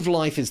edge of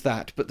life is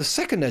that. But the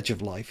second edge of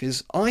life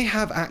is I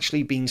have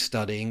actually been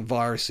studying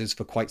viruses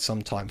for quite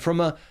some time from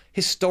a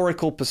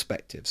historical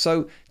perspective.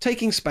 So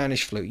taking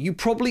Spanish flu, you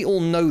probably all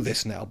know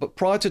this now, but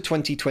prior to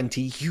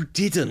 2020, you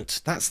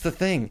didn't. That's the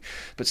thing.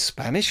 But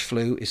Spanish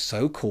flu is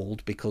so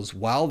called because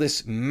while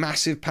this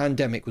massive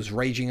pandemic was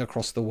raging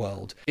across the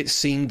world, it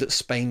seemed that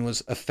Spain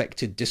was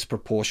affected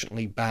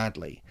disproportionately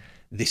badly.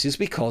 This is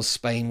because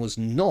Spain was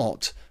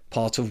not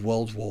part of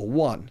World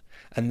War I,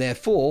 and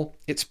therefore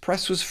its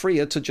press was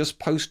freer to just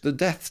post the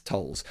death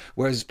tolls,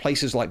 whereas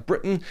places like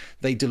Britain,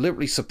 they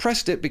deliberately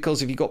suppressed it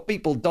because if you got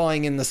people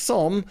dying in the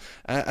Somme,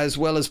 as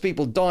well as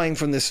people dying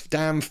from this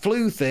damn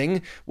flu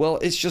thing, well,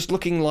 it's just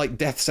looking like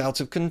death's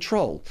out of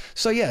control.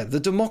 So yeah, the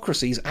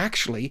democracies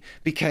actually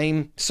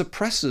became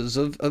suppressors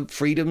of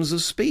freedoms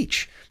of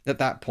speech at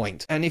that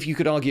point. And if you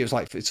could argue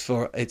it's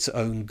for its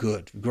own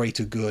good,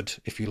 greater good,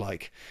 if you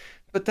like.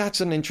 But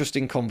that's an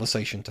interesting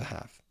conversation to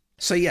have.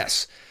 So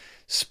yes,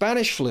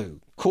 Spanish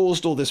flu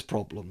caused all these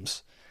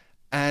problems.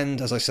 And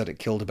as I said, it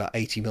killed about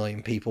 80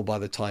 million people by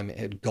the time it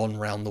had gone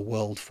round the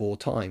world 4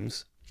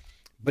 times.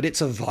 But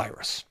it's a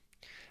virus.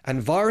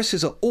 And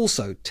viruses are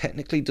also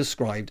technically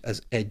described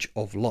as edge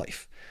of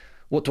life.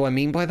 What do I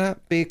mean by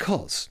that?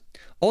 Because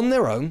on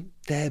their own,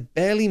 they're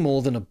barely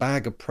more than a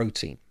bag of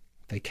protein.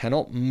 They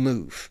cannot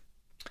move.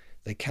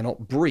 They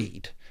cannot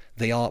breed.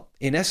 They are,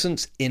 in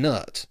essence,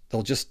 inert.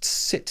 They'll just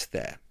sit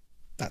there.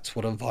 That's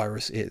what a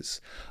virus is.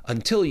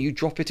 Until you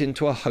drop it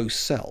into a host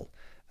cell.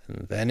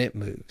 And then it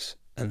moves.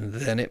 and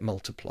then it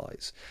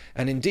multiplies.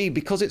 And indeed,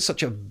 because it's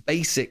such a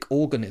basic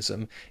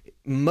organism,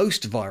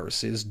 most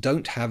viruses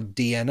don't have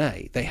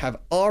DNA. They have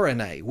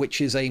RNA,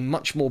 which is a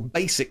much more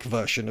basic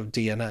version of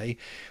DNA,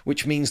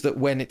 which means that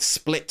when it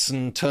splits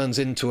and turns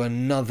into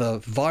another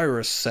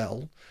virus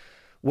cell,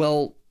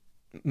 well,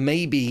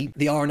 maybe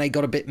the RNA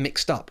got a bit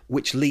mixed up,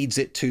 which leads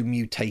it to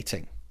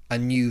mutating a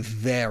new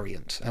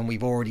variant. And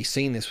we've already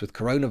seen this with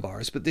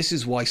coronavirus, but this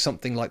is why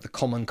something like the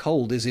common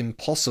cold is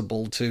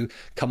impossible to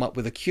come up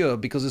with a cure,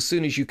 because as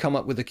soon as you come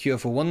up with a cure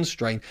for one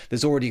strain,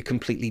 there's already a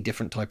completely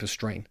different type of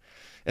strain.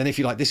 And if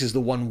you like, this is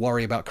the one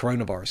worry about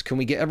coronavirus. Can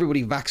we get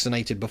everybody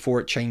vaccinated before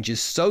it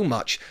changes so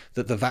much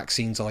that the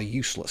vaccines are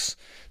useless?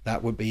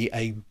 That would be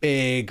a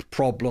big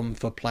problem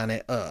for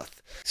planet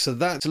Earth. So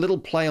that's a little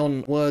play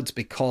on words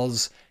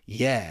because,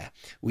 yeah,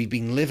 we've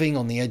been living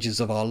on the edges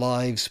of our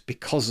lives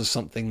because of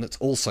something that's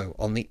also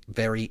on the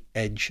very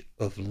edge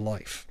of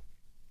life.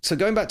 So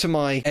going back to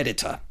my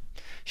editor,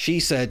 she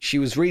said she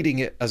was reading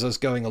it as I was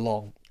going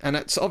along. And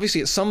it's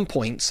obviously at some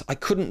points I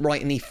couldn't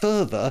write any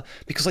further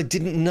because I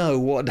didn't know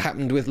what had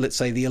happened with, let's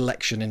say, the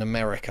election in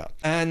America.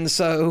 And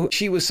so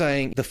she was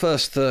saying the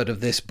first third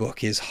of this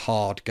book is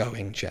hard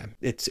going, Jem.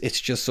 It's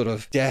just sort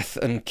of death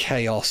and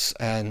chaos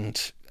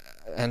and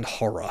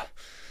horror.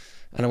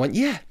 And I went,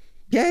 yeah,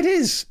 it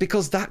is,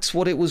 because that's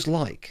what it was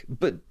like.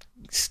 But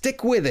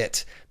stick with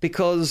it,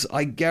 because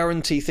I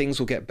guarantee things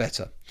will get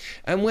better.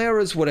 And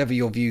whereas whatever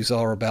your views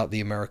are about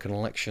the American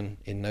election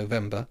in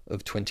November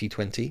of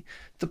 2020,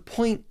 the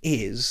point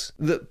is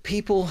that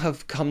people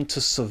have come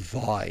to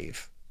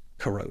survive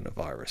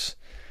coronavirus.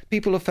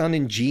 People have found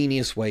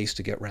ingenious ways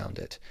to get around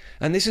it.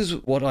 And this is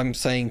what I'm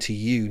saying to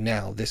you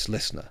now, this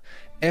listener.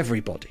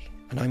 Everybody,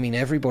 and I mean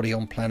everybody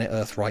on planet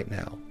Earth right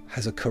now,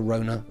 has a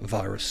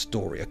coronavirus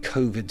story, a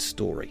COVID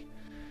story.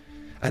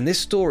 And this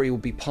story will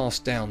be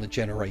passed down the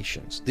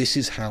generations. This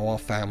is how our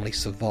family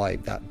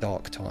survived that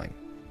dark time.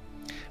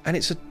 And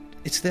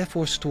it's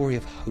therefore a story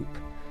of hope,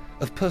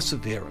 of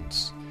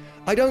perseverance.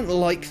 I don't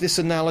like this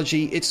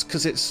analogy. It's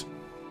because it's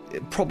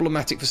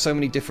problematic for so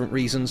many different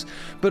reasons,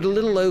 but a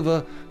little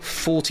over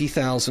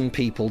 40,000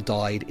 people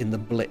died in the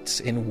Blitz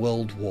in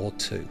World War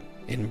II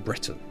in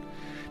Britain.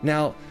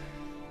 Now,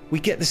 we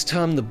get this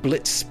term, the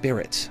Blitz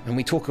spirit, and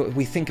we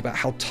think about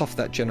how tough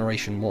that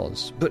generation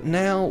was. But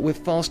now we're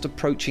fast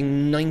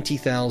approaching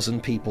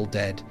 90,000 people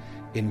dead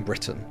in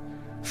Britain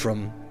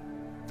from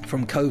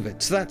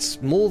COVID. So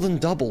that's more than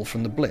double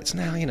from the Blitz.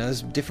 Now,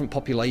 there's different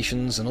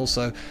populations, and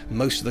also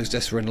most of those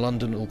deaths were in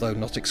London, although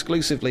not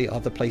exclusively.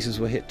 Other places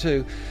were hit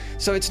too.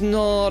 So it's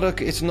not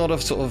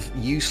a sort of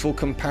useful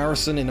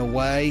comparison in a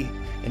way,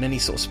 in any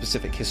sort of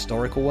specific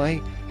historical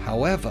way.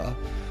 However,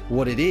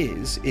 what it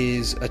is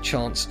a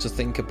chance to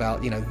think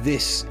about,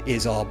 this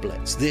is our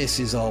Blitz. This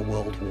is our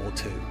World War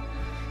II.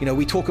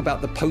 We talk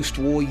about the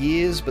post-war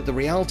years, but the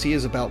reality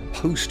is about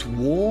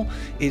post-war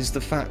is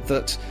the fact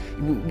that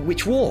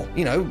which war?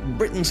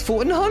 Britain's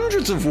fought in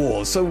hundreds of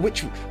wars.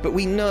 But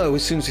we know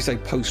as soon as we say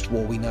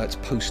post-war, we know it's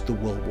post the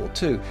World War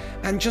II.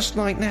 And just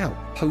like now,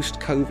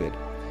 post-COVID.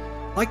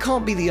 I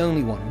can't be the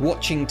only one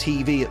watching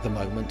TV at the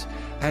moment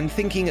and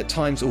thinking at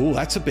times, oh,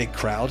 that's a big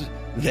crowd.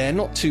 They're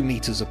not 2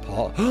 meters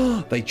apart.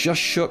 They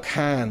just shook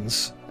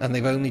hands and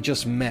they've only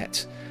just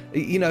met.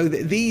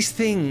 These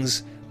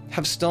things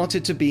have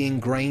started to be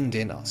ingrained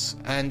in us.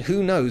 And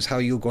who knows how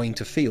you're going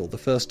to feel the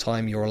first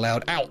time you're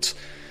allowed out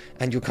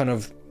and you're kind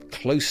of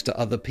close to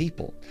other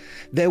people.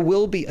 There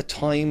will be a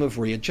time of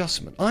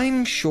readjustment.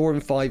 I'm sure in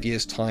 5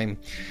 years' time,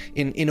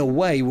 in a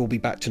way, we'll be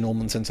back to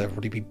normal, since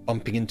everybody be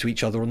bumping into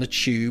each other on the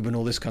tube and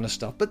all this kind of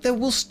stuff. But there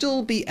will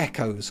still be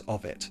echoes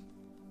of it.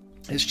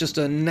 It's just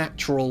a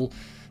natural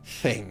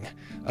thing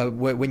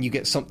when you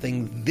get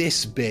something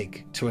this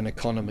big to an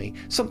economy.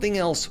 Something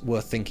else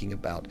worth thinking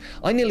about.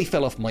 I nearly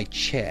fell off my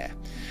chair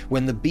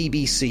when the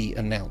BBC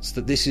announced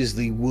that this is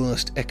the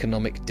worst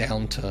economic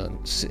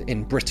downturn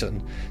in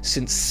Britain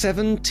since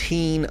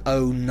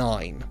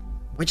 1709.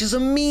 Which is a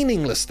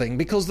meaningless thing,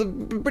 because the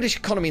British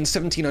economy in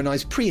 1709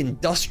 is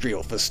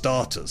pre-industrial for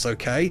starters,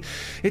 okay?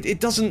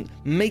 It doesn't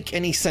make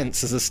any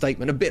sense as a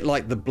statement, a bit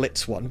like the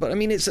Blitz one, but I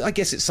mean, I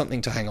guess it's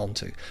something to hang on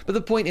to. But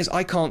the point is,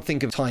 I can't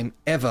think of a time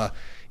ever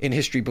in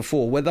history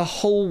before where the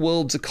whole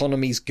world's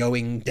economy's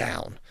going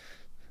down.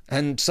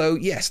 And so,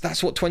 yes,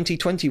 that's what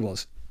 2020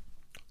 was.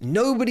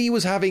 Nobody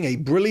was having a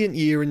brilliant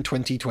year in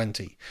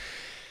 2020.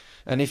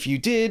 And if you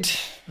did,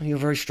 you're a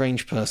very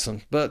strange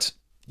person. But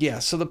yeah,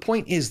 so the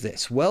point is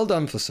this. Well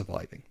done for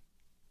surviving.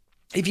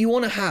 If you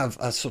want to have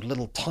a sort of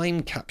little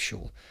time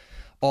capsule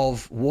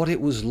of what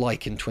it was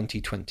like in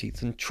 2020,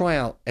 then try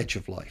out Edge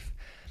of Life.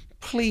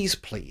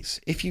 please,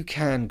 if you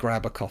can,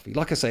 grab a copy.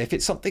 Like I say, if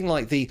it's something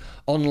like the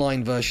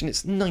online version,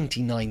 it's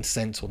 99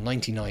 cents or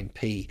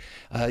 99p.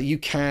 You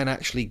can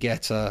actually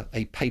get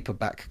a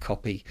paperback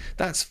copy.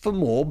 That's for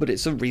more, but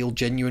it's a real,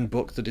 genuine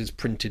book that is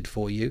printed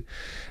for you.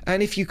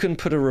 And if you can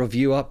put a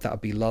review up, that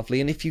would be lovely.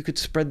 And if you could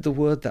spread the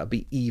word, that would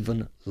be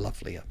even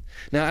lovelier.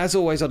 Now, as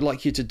always, I'd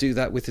like you to do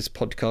that with this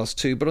podcast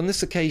too, but on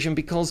this occasion,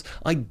 because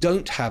I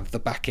don't have the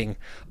backing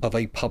of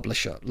a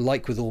publisher,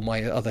 like with all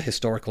my other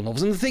historical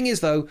novels. And the thing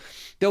is, though,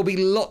 there'll be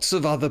lots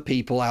of other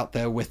people out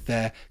there with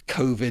their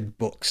COVID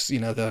books,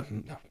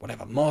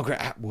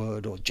 Margaret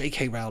Atwood or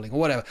J.K. Rowling or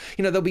whatever.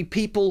 There'll be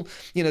people,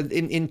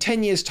 in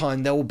 10 years'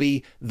 time, there will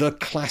be the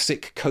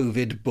classic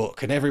COVID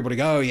book, and everybody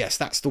go, oh, yes,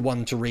 that's the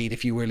one to read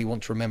if you really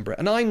want to remember it.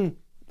 And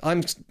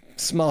I'm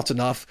smart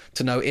enough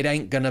to know it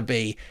ain't going to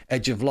be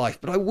Edge of Life,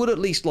 but I would at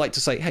least like to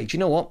say, hey, do you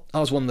know what? I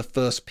was one of the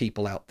first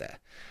people out there.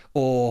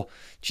 Or,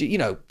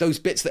 those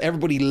bits that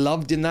everybody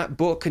loved in that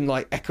book and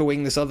like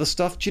echoing this other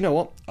stuff, do you know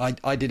what?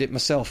 I did it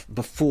myself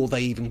before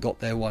they even got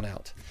their one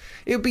out.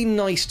 It would be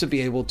nice to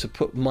be able to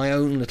put my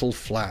own little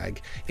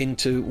flag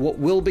into what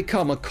will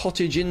become a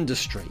cottage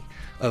industry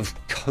of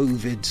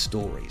COVID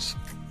stories.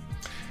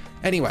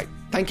 Anyway,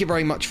 thank you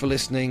very much for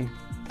listening.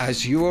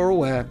 As you are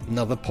aware,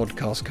 another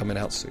podcast coming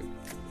out soon.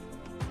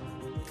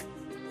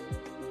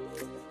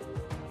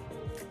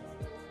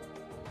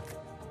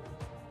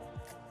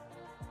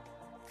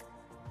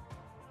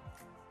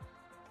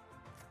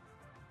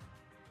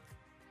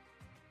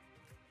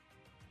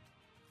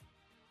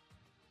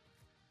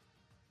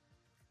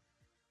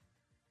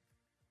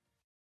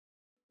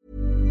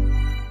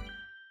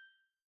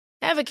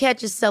 Ever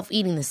catch yourself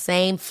eating the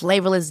same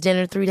flavorless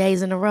dinner 3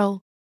 days in a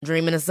row?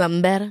 Dreaming of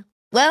something better?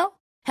 Well,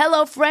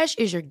 HelloFresh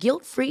is your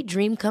guilt-free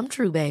dream come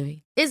true,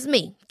 baby. It's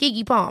me,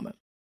 Keke Palmer.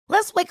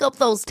 Let's wake up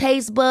those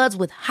taste buds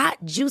with hot,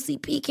 juicy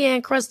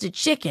pecan-crusted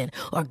chicken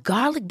or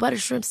garlic butter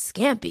shrimp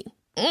scampi.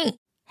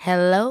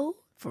 Hello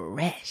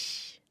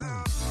Fresh.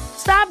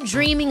 Stop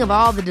dreaming of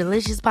all the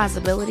delicious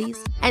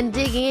possibilities and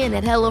dig in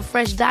at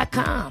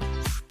HelloFresh.com.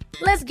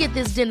 Let's get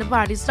this dinner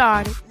party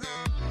started.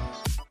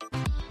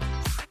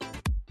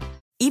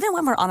 Even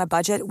when we're on a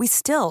budget, we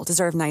still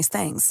deserve nice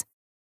things.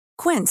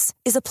 Quince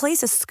is a place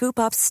to scoop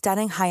up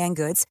stunning high-end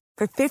goods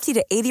for 50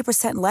 to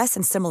 80% less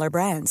than similar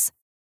brands.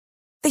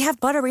 They have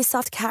buttery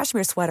soft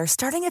cashmere sweaters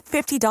starting at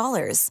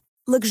 $50,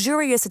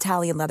 luxurious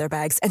Italian leather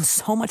bags, and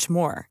so much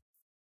more.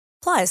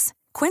 Plus,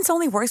 Quince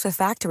only works with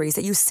factories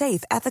that use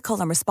safe, ethical,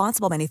 and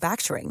responsible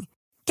manufacturing.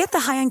 Get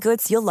the high-end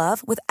goods you'll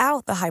love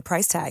without the high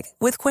price tag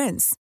with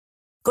Quince.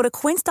 Go to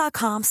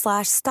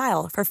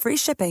quince.com/style for free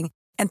shipping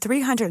and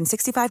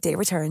 365-day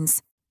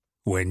returns.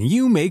 When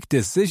you make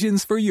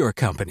decisions for your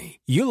company,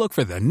 you look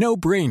for the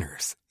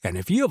no-brainers. And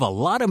if you have a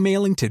lot of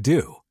mailing to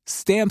do,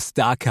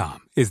 Stamps.com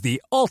is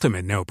the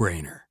ultimate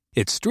no-brainer.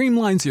 It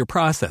streamlines your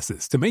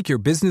processes to make your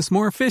business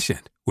more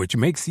efficient, which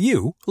makes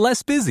you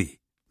less busy.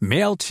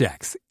 Mail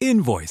checks,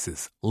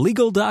 invoices,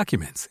 legal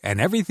documents,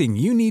 and everything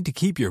you need to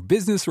keep your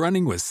business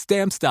running with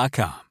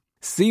Stamps.com.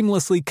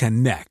 Seamlessly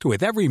connect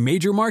with every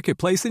major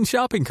marketplace and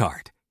shopping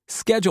cart.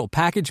 Schedule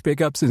package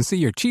pickups and see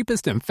your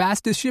cheapest and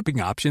fastest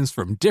shipping options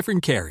from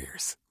different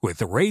carriers,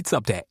 with rates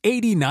up to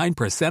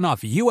 89%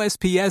 off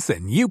USPS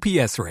and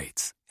UPS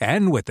rates.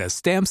 And with the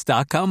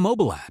Stamps.com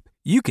mobile app,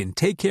 you can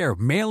take care of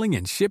mailing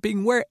and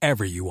shipping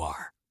wherever you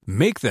are.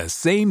 Make the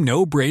same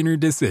no-brainer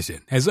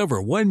decision as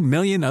over 1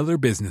 million other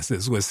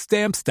businesses with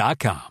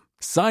Stamps.com.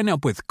 Sign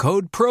up with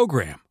code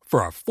PROGRAM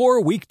for a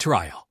 4-week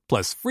trial,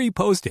 plus free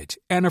postage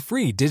and a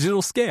free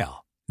digital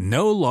scale.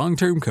 No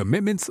long-term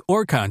commitments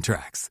or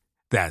contracts.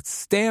 That's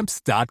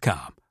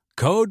Stamps.com.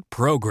 Code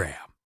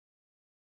PROGRAM.